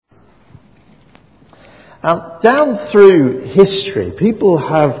Down through history, people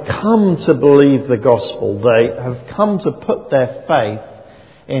have come to believe the gospel. They have come to put their faith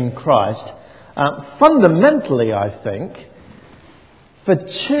in Christ. Fundamentally, I think, for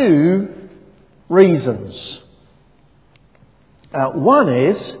two reasons. One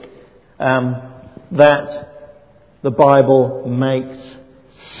is that the Bible makes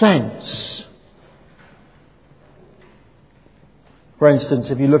sense. For instance,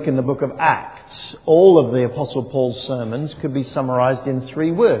 if you look in the book of Acts, all of the Apostle Paul's sermons could be summarised in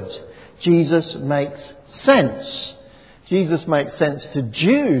 3 words. Jesus makes sense. Jesus makes sense to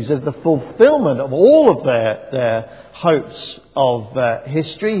Jews as the fulfilment of all of their hopes of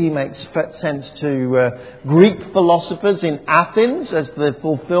history. He makes sense to Greek philosophers in Athens as the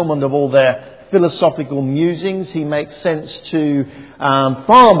fulfilment of all their philosophical musings. He makes sense to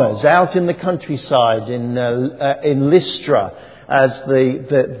farmers out in the countryside in Lystra as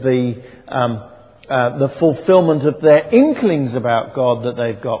the fulfilment of their inklings about God that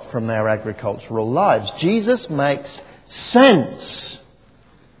they've got from their agricultural lives. Jesus makes sense.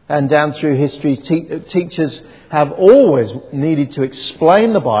 And down through history, teachers have always needed to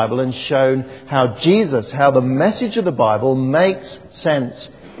explain the Bible and shown how the message of the Bible makes sense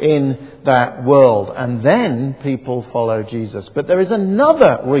in that world. And then people follow Jesus. But there is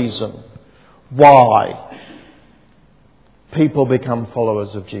another reason why people become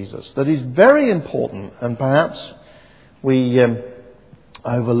followers of Jesus that is very important, and perhaps we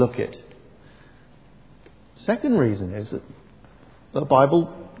overlook it. Second reason is that the Bible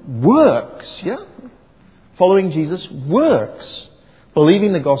works, Following Jesus works.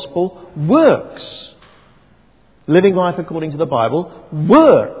 Believing the gospel works. Living life according to the Bible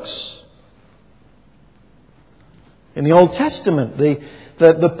works. In the Old Testament,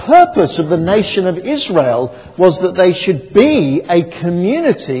 the purpose of the nation of Israel was that they should be a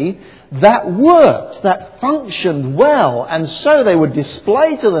community that worked, that functioned well, and so they would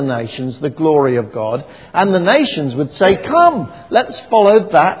display to the nations the glory of God, and the nations would say, "Come, let's follow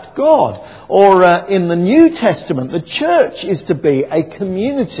that God." Or in the New Testament, the church is to be a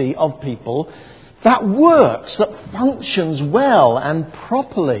community of people that works, that functions well and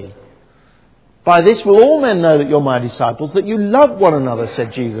properly. "By this will all men know that you're my disciples, that you love one another,"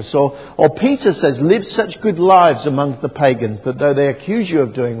 said Jesus. Or Peter says, "Live such good lives amongst the pagans that though they accuse you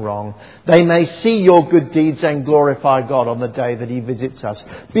of doing wrong, they may see your good deeds and glorify God on the day that He visits us."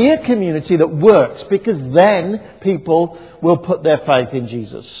 Be a community that works, because then people will put their faith in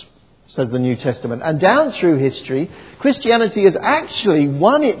Jesus, says the New Testament. And down through history, Christianity has actually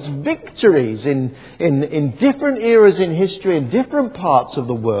won its victories in different eras in history, in different parts of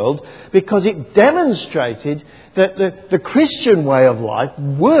the world, because it demonstrated that the Christian way of life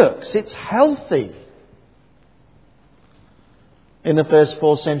works. It's healthy. In the first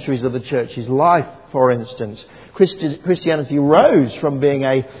 4 centuries of the church's life, for instance, Christianity rose from being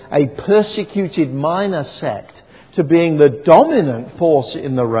a persecuted minor sect to being the dominant force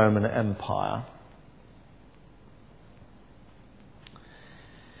in the Roman Empire.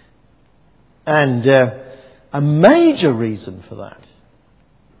 And a major reason for that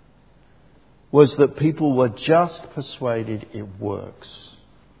was that people were just persuaded it works.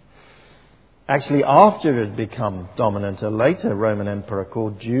 Actually, after it had become dominant, a later Roman emperor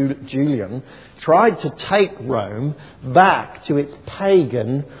called Julian tried to take Rome back to its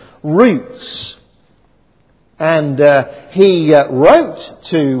pagan roots. And he wrote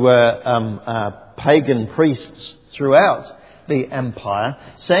to pagan priests throughout the empire,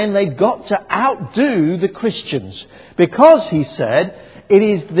 saying they'd got to outdo the Christians, because, he said, it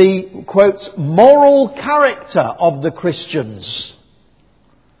is the, quotes, moral character of the Christians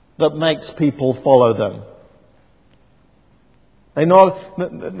that makes people follow them.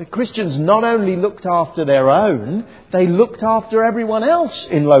 The Christians not only looked after their own, they looked after everyone else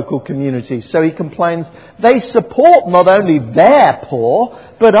in local communities. So he complains, they support not only their poor,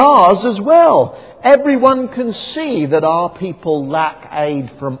 but ours as well. Everyone can see that our people lack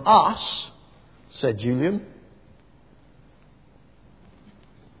aid from us, said Julian.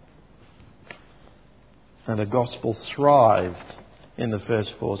 And the gospel thrived in the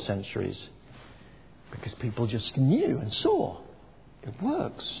first 4 centuries because people just knew and saw. It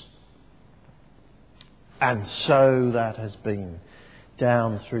works. And so that has been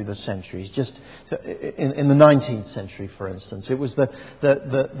down through the centuries. Just in the 19th century, for instance, it was the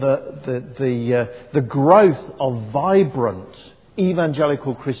growth of vibrant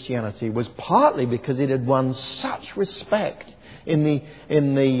evangelical Christianity was partly because it had won such respect in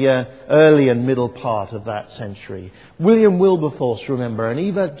the early and middle part of that century. William Wilberforce, remember, an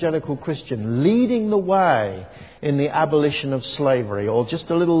evangelical Christian, leading the way in the abolition of slavery. Or just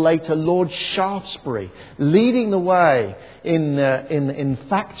a little later, Lord Shaftesbury, leading the way in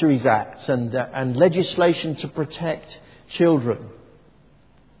Factories Acts and legislation to protect children.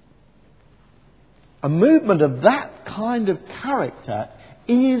 A movement of that kind of character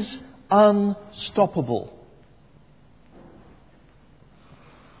is unstoppable.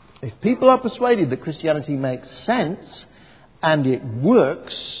 If people are persuaded that Christianity makes sense and it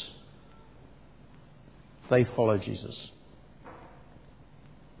works, they follow Jesus.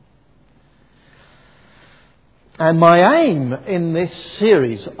 And my aim in this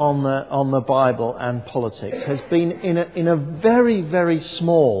series on the Bible and politics has been in a very, very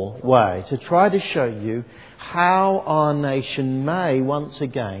small way to try to show you how our nation may once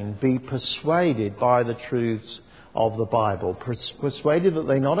again be persuaded by the truths of the Bible. Persuaded that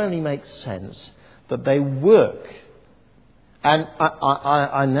they not only make sense, that they work. And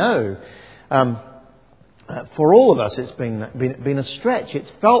I know for all of us it's been a stretch.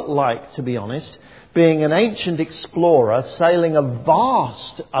 It's felt like, to be honest, being an ancient explorer, sailing a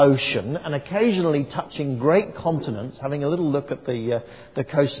vast ocean and occasionally touching great continents, having a little look at the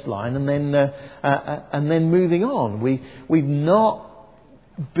coastline and then moving on. We've not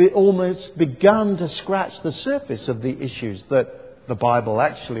almost begun to scratch the surface of the issues that the Bible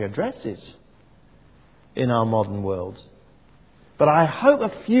actually addresses in our modern world. But I hope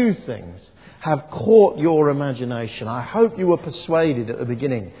a few things have caught your imagination. I hope you were persuaded at the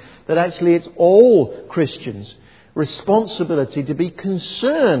beginning that actually it's all Christians' responsibility to be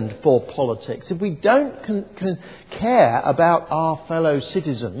concerned for politics. If we don't care about our fellow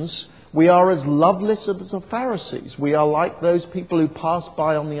citizens, we are as loveless as the Pharisees. We are like those people who pass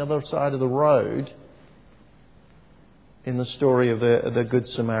by on the other side of the road in the story of the Good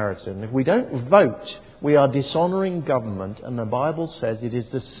Samaritan. If we don't vote, we are dishonouring government, and the Bible says it is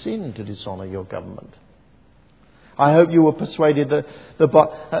the sin to dishonour your government. I hope you were persuaded that the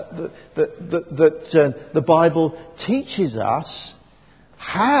Bible teaches us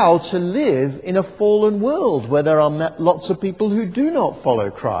how to live in a fallen world where there are lots of people who do not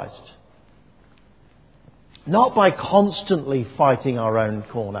follow Christ. Not by constantly fighting our own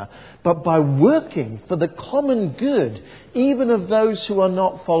corner, but by working for the common good, even of those who are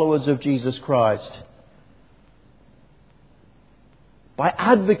not followers of Jesus Christ. By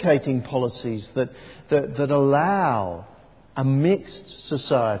advocating policies that allow a mixed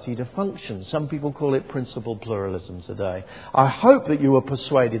society to function. Some people call it principled pluralism today. I hope that you are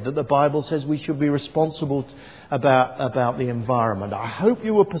persuaded that the Bible says we should be responsible about the environment. I hope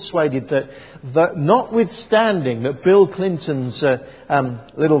you were persuaded that notwithstanding that Bill Clinton's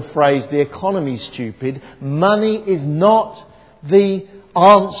little phrase, the economy's stupid, money is not the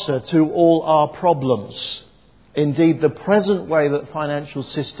answer to all our problems. Indeed, the present way that financial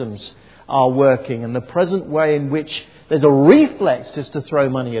systems are working and the present way in which there's a reflex just to throw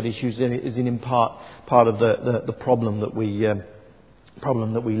money at issues is in part of the problem that we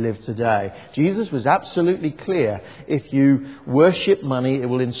live today. Jesus was absolutely clear. If you worship money, it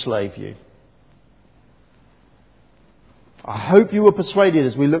will enslave you. I hope you were persuaded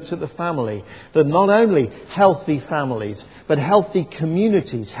as we looked at the family that not only healthy families, but healthy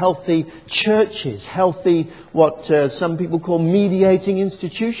communities, healthy churches, healthy what some people call mediating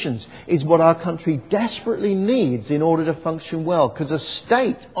institutions is what our country desperately needs in order to function well. Because a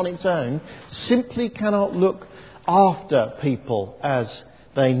state on its own simply cannot look after people as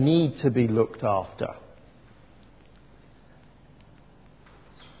they need to be looked after.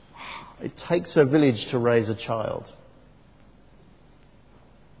 It takes a village to raise a child.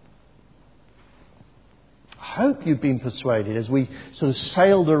 I hope you've been persuaded as we sort of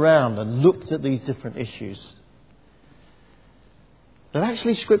sailed around and looked at these different issues that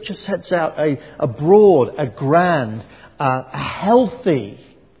actually Scripture sets out a broad, a grand, a healthy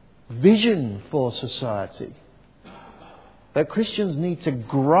vision for society that Christians need to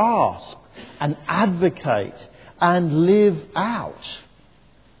grasp and advocate and live out.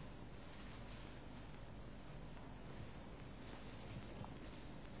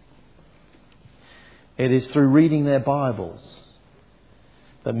 It is through reading their Bibles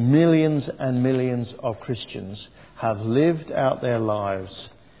that millions and millions of Christians have lived out their lives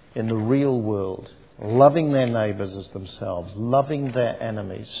in the real world, loving their neighbours as themselves, loving their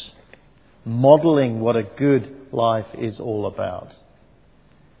enemies, modelling what a good life is all about,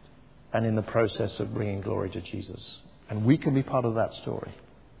 and in the process of bringing glory to Jesus. And we can be part of that story.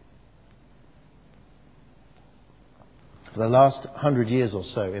 For the last 100 years or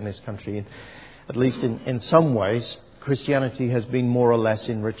so in this country, at least in some ways, Christianity has been more or less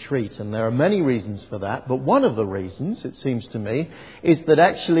in retreat, and there are many reasons for that, but one of the reasons, it seems to me, is that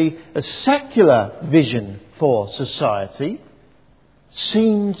actually a secular vision for society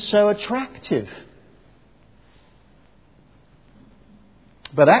seemed so attractive.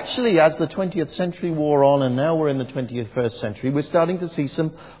 But actually, as the 20th century wore on, and now we're in the 21st century, we're starting to see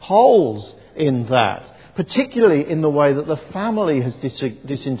some holes in that, particularly in the way that the family has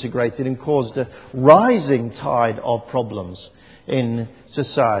disintegrated and caused a rising tide of problems in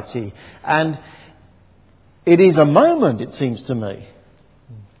society. And it is a moment, it seems to me.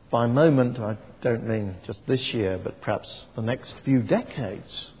 By moment, I don't mean just this year, but perhaps the next few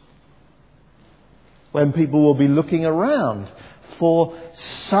decades, when people will be looking around for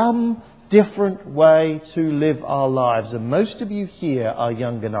some different way to live our lives. And most of you here are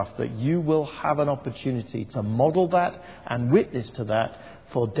young enough that you will have an opportunity to model that and witness to that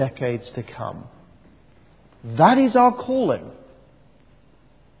for decades to come. That is our calling.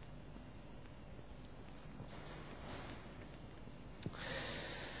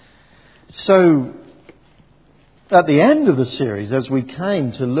 So, at the end of the series, as we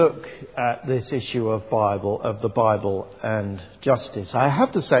came to look at this issue of the Bible and justice, I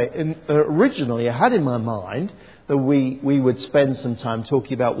have to say, originally I had in my mind that we would spend some time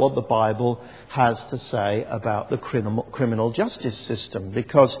talking about what the Bible has to say about the criminal justice system,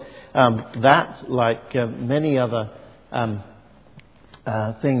 because that, like many other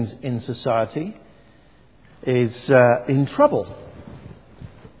things in society, is in trouble.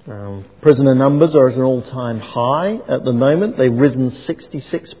 Prisoner numbers are at an all-time high at the moment. They've risen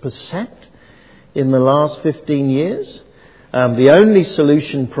 66% in the last 15 years. The only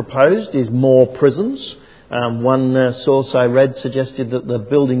solution proposed is more prisons. One source I read suggested that the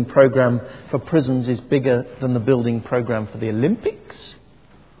building program for prisons is bigger than the building program for the Olympics.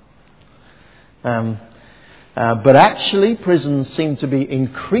 But actually, prisons seem to be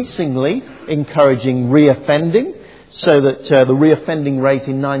increasingly encouraging reoffending, so that the reoffending rate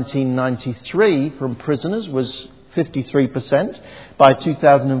in 1993 from prisoners was 53%. By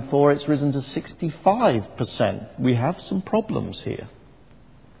 2004, it's risen to 65%. We have some problems here.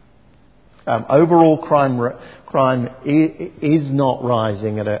 Overall crime is not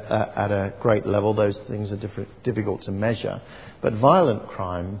rising at a great level. Those things are difficult to measure. But violent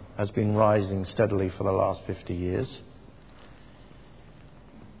crime has been rising steadily for the last 50 years.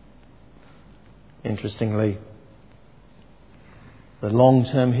 Interestingly, the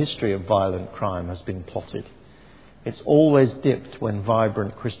long-term history of violent crime has been plotted. It's always dipped when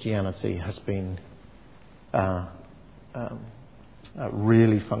vibrant Christianity has been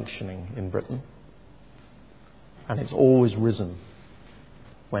really functioning in Britain. And it's always risen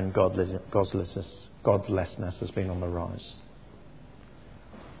when godlessness has been on the rise.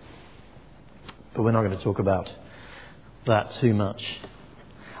 But we're not going to talk about that too much.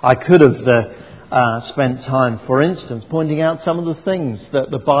 I could have spent time, for instance, pointing out some of the things that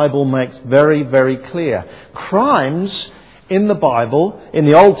the Bible makes very, very clear. Crimes in the Bible, in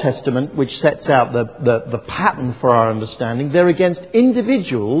the Old Testament, which sets out the pattern for our understanding, they're against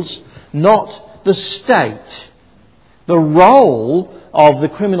individuals, not the state. The role of the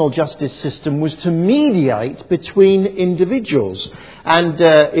criminal justice system was to mediate between individuals. And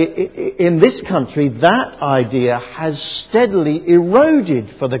in this country, that idea has steadily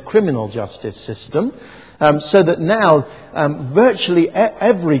eroded for the criminal justice system, so that now virtually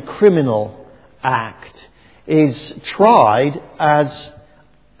every criminal act is tried as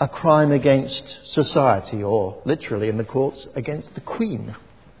a crime against society, or literally in the courts, against the Queen.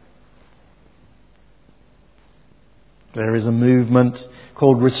 There is a movement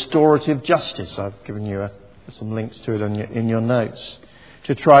called restorative justice. I've given you some links to it in your notes,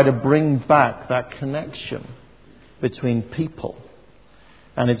 to try to bring back that connection between people.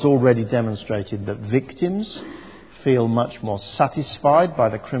 And it's already demonstrated that victims feel much more satisfied by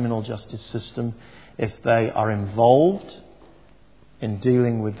the criminal justice system if they are involved in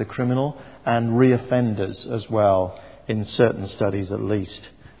dealing with the criminal, and reoffenders as well, in certain studies at least,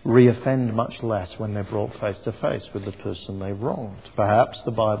 reoffend much less when they're brought face to face with the person they've wronged. Perhaps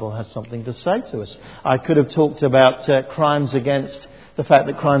the Bible has something to say to us. I could have talked about the fact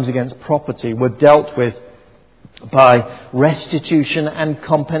that crimes against property were dealt with by restitution and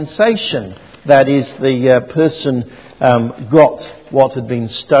compensation. That is, the person got what had been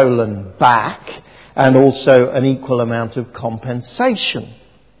stolen back, and also an equal amount of compensation.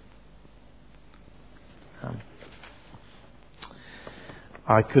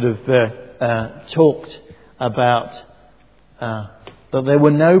 I could have talked about that there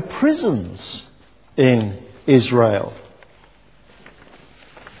were no prisons in Israel.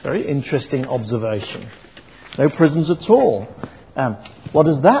 Very interesting observation. No prisons at all. What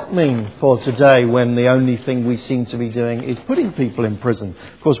does that mean for today when the only thing we seem to be doing is putting people in prison?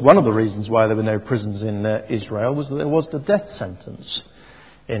 Of course, one of the reasons why there were no prisons in Israel was that there was the death sentence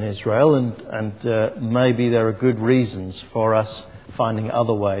in Israel, and maybe there are good reasons for us finding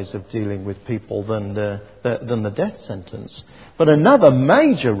other ways of dealing with people than the death sentence. But another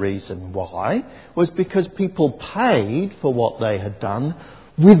major reason why was because people paid for what they had done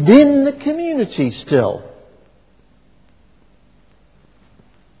within the community still.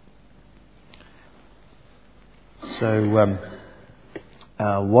 So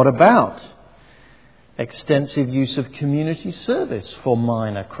what about extensive use of community service for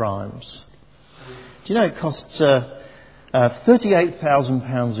minor crimes? Do you know it costs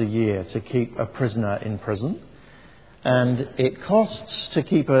 £38,000 a year to keep a prisoner in prison, and it costs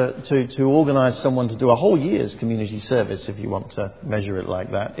to organise someone to do a whole year's community service, if you want to measure it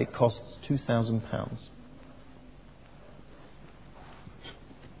like that, it costs £2,000.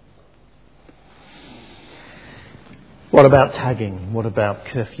 What about tagging? What about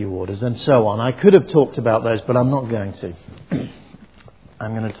curfew orders and so on? I could have talked about those, but I'm not going to.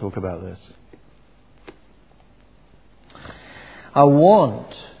 I'm going to talk about this. I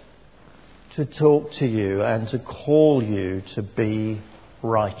want to talk to you and to call you to be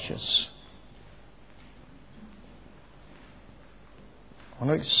righteous. I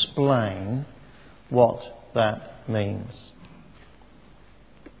want to explain what that means.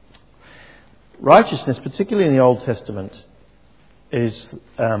 Righteousness, particularly in the Old Testament, is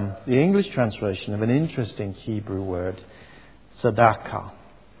the English translation of an interesting Hebrew word, tzedakah.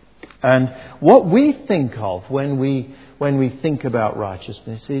 And what we think of when we think about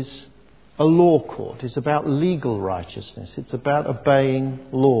righteousness is a law court. It's about legal righteousness. It's about obeying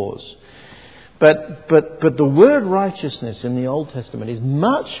laws. But the word righteousness in the Old Testament is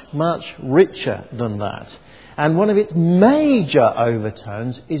much, much richer than that. And one of its major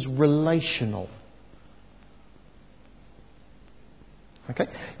overtones is relational. Okay?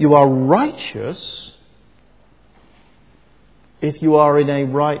 You are righteous if you are in a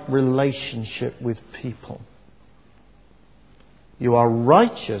right relationship with people. You are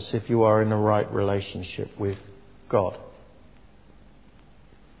righteous if you are in a right relationship with God.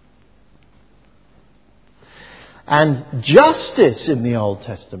 And justice in the Old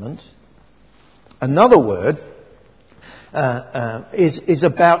Testament, another word, is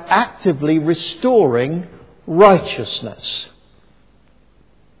about actively restoring righteousness.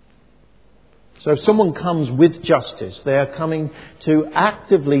 So if someone comes with justice, they are coming to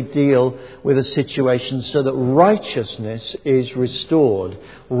actively deal with a situation so that righteousness is restored.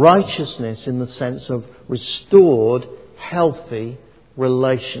 Righteousness in the sense of restored, healthy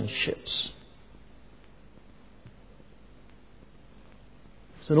relationships.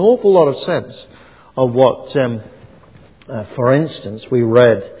 It's an awful lot of sense of what, for instance, we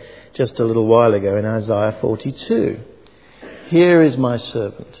read just a little while ago in Isaiah 42. Here is my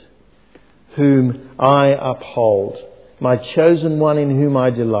servant, whom I uphold, my chosen one in whom I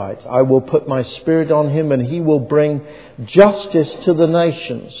delight. I will put my spirit on him, and he will bring justice to the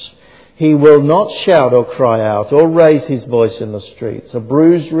nations. He will not shout or cry out or raise his voice in the streets. A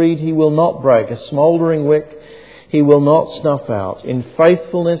bruised reed he will not break, a smouldering wick he will not snuff out. In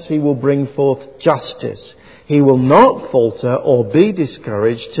faithfulness he will bring forth justice. He will not falter or be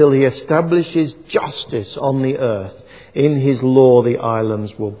discouraged till he establishes justice on the earth. In his law the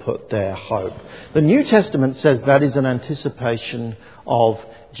islands will put their hope. The New Testament says that is an anticipation of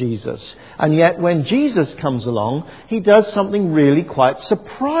Jesus. And yet when Jesus comes along, he does something really quite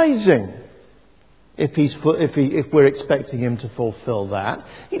surprising. If we're expecting him to fulfill that.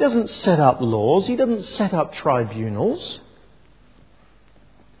 He doesn't set up laws. He doesn't set up tribunals.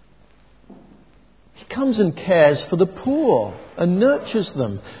 He comes and cares for the poor and nurtures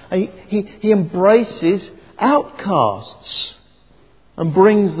them. He embraces outcasts and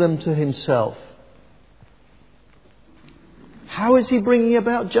brings them to himself. How is he bringing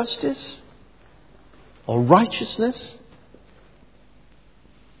about justice or righteousness?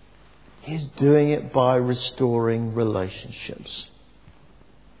 He's doing it by restoring relationships.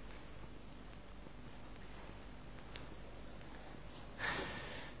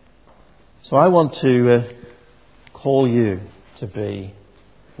 So I want to call you to be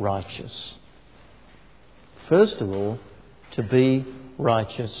righteous. First of all, to be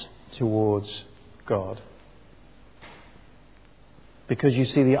righteous towards God. Because you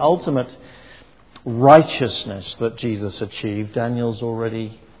see, the ultimate righteousness that Jesus achieved, Daniel's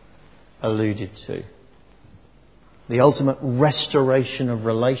already alluded to. The ultimate restoration of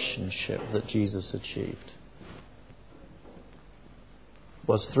relationship that Jesus achieved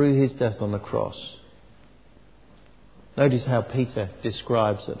was through his death on the cross. Notice how Peter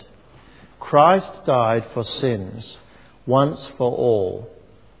describes it. Christ died for sins once for all,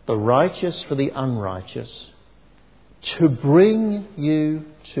 the righteous for the unrighteous, to bring you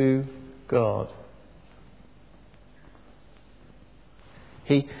to God.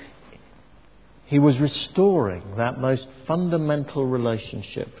 He was restoring that most fundamental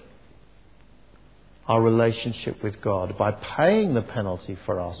relationship, our relationship with God, by paying the penalty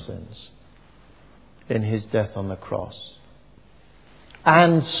for our sins in his death on the cross.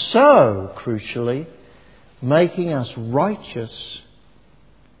 And so, crucially, making us righteous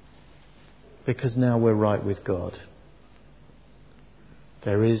because now we're right with God.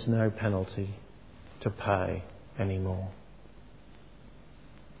 There is no penalty to pay anymore.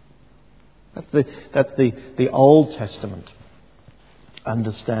 That's the Old Testament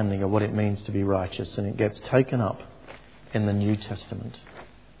understanding of what it means to be righteous, and it gets taken up in the New Testament.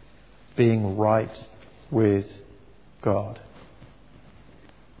 Being right with God.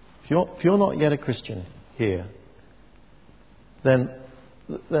 If you're not yet a Christian here, then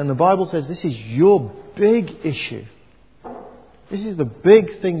the Bible says this is your big issue. This is the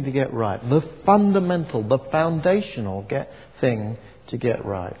big thing to get right. The fundamental, the foundational thing to get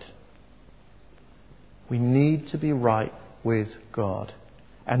right. We need to be right with God.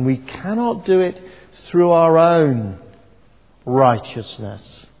 And we cannot do it through our own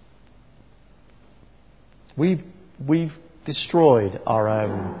righteousness. We've destroyed our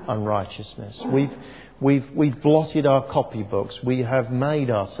own unrighteousness. We've blotted our copybooks. We have made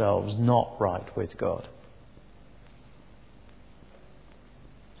ourselves not right with God.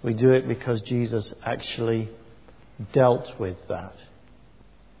 We do it because Jesus actually dealt with that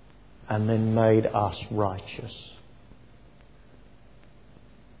and then made us righteous,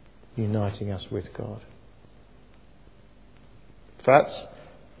 uniting us with God. If that's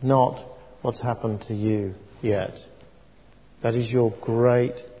not what's happened to you yet, that is your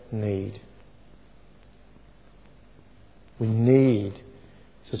great need. We need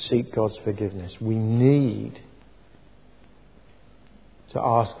to seek God's forgiveness. We need to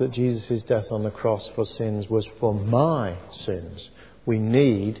ask that Jesus' death on the cross for sins was for my sins. We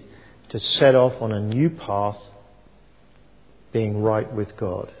need to set off on a new path, being right with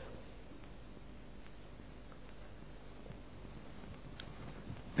God.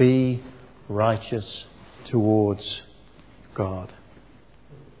 Be righteous towards God.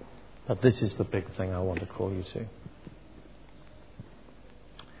 But this is the big thing I want to call you to.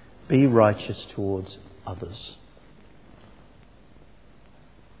 Be righteous towards others.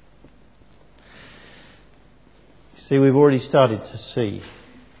 See, we've already started to see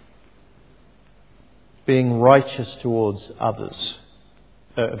being righteous towards others,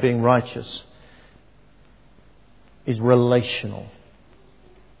 being righteous is relational.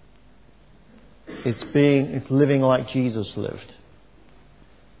 It's living like Jesus lived,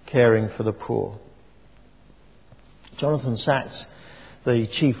 caring for the poor. Jonathan Sacks, the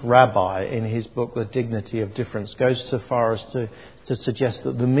chief rabbi, in his book The Dignity of Difference, goes so far as to suggest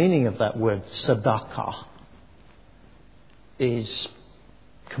that the meaning of that word tzedakah is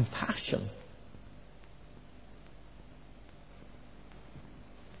compassion.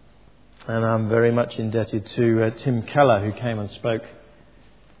 And I'm very much indebted to Tim Keller, who came and spoke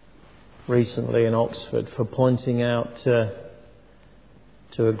recently in Oxford, for pointing out to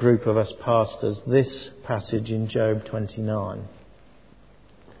a group of us pastors this passage in Job 29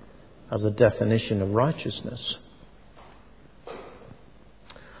 as a definition of righteousness.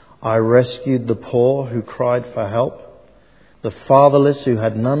 I rescued the poor who cried for help, the fatherless who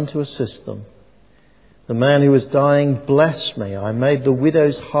had none to assist them. The man who was dying blessed me. I made the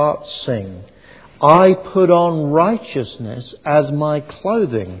widow's heart sing. I put on righteousness as my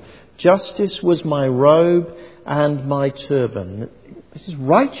clothing. Justice was my robe and my turban. This is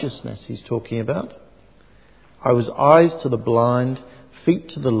righteousness he's talking about. I was eyes to the blind, feet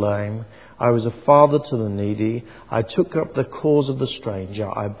to the lame. I was a father to the needy. I took up the cause of the stranger.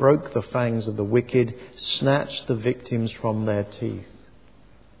 I broke the fangs of the wicked, snatched the victims from their teeth.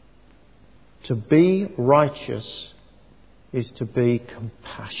 To be righteous is to be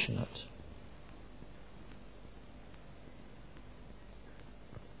compassionate.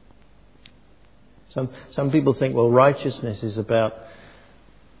 Some people think, well, righteousness is about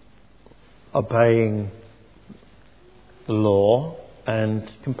obeying the law, and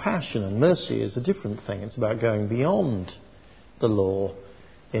compassion and mercy is a different thing. It's about going beyond the law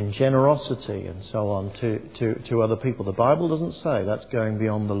in generosity and so on to other people. The Bible doesn't say that's going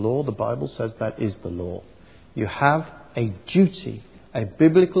beyond the law. The Bible says that is the law. You have a duty, a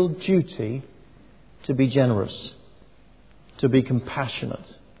biblical duty, to be generous, to be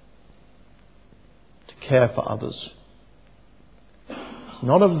compassionate, to care for others. It's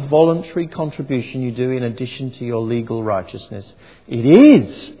not a voluntary contribution you do in addition to your legal righteousness. It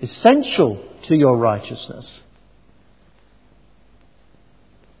is essential to your righteousness.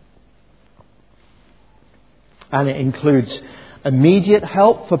 And it includes immediate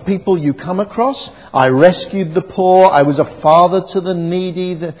help for people you come across. I rescued the poor. I was a father to the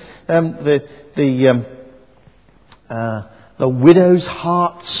needy. The widow's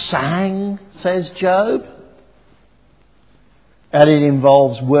heart sang, says Job. And it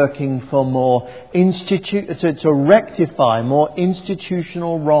involves working for to rectify more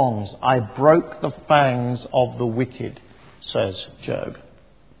institutional wrongs. I broke the fangs of the wicked, says Job.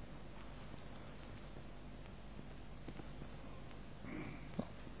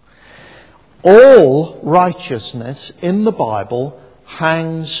 All righteousness in the Bible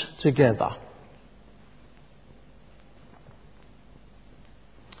hangs together.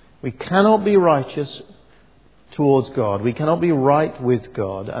 We cannot be righteous towards God. We cannot be right with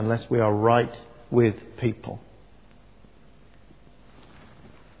God unless we are right with people.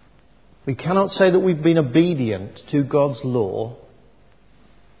 We cannot say that we've been obedient to God's law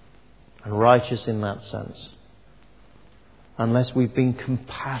and righteous in that sense unless we've been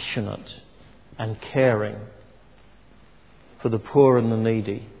compassionate and caring for the poor and the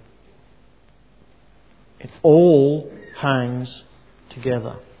needy. It all hangs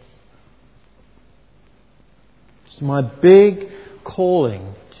together. So my big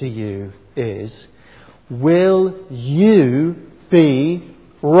calling to you is, will you be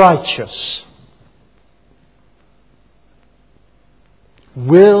righteous?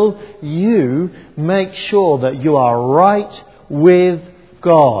 Will you make sure that you are right with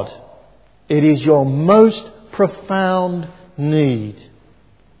God? It is your most profound need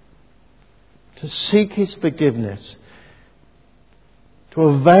to seek His forgiveness, to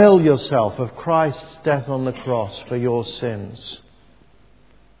avail yourself of Christ's death on the cross for your sins,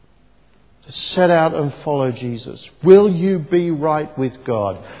 to set out and follow Jesus. Will you be right with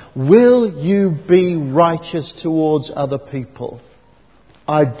God? Will you be righteous towards other people?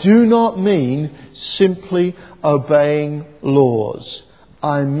 I do not mean simply obeying laws.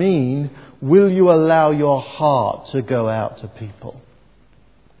 I mean, will you allow your heart to go out to people?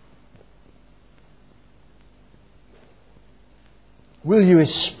 Will you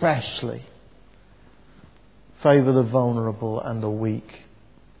especially favour the vulnerable and the weak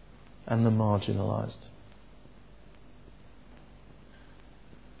and the marginalised?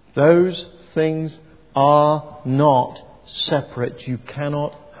 Those things are not separate. You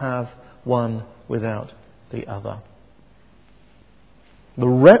cannot have one without the other. The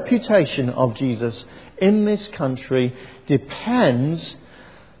reputation of Jesus in this country depends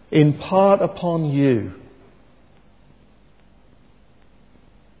in part upon you.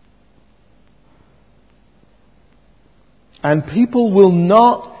 And people will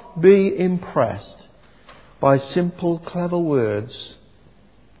not be impressed by simple, clever words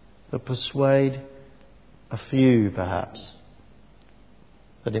that persuade a few, perhaps,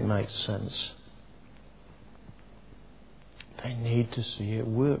 that it makes sense. They need to see it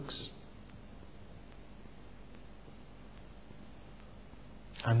works.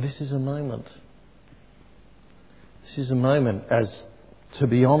 And this is a moment. This is a moment as, to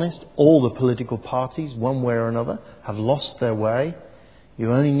be honest, all the political parties, one way or another, have lost their way.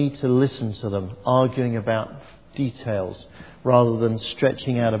 You only need to listen to them arguing about details rather than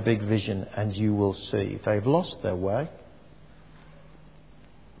stretching out a big vision, and you will see they've lost their way.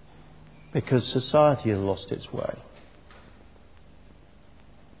 Because society has lost its way.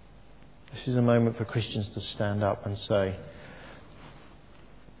 This is a moment for Christians to stand up and say,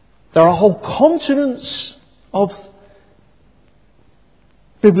 there are whole continents of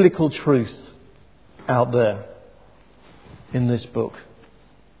biblical truth out there in this book,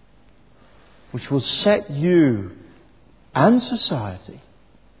 which will set you and society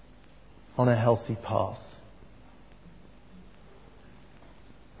on a healthy path.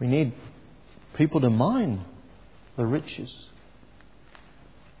 We need people to mine the riches.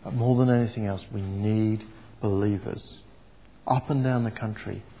 But more than anything else, we need believers up and down the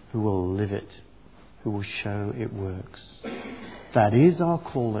country who will live it, who will show it works. That is our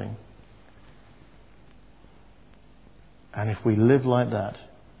calling. And if we live like that,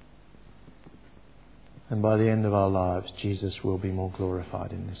 then by the end of our lives, Jesus will be more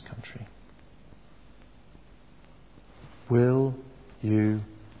glorified in this country. Will you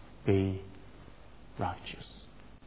be righteous?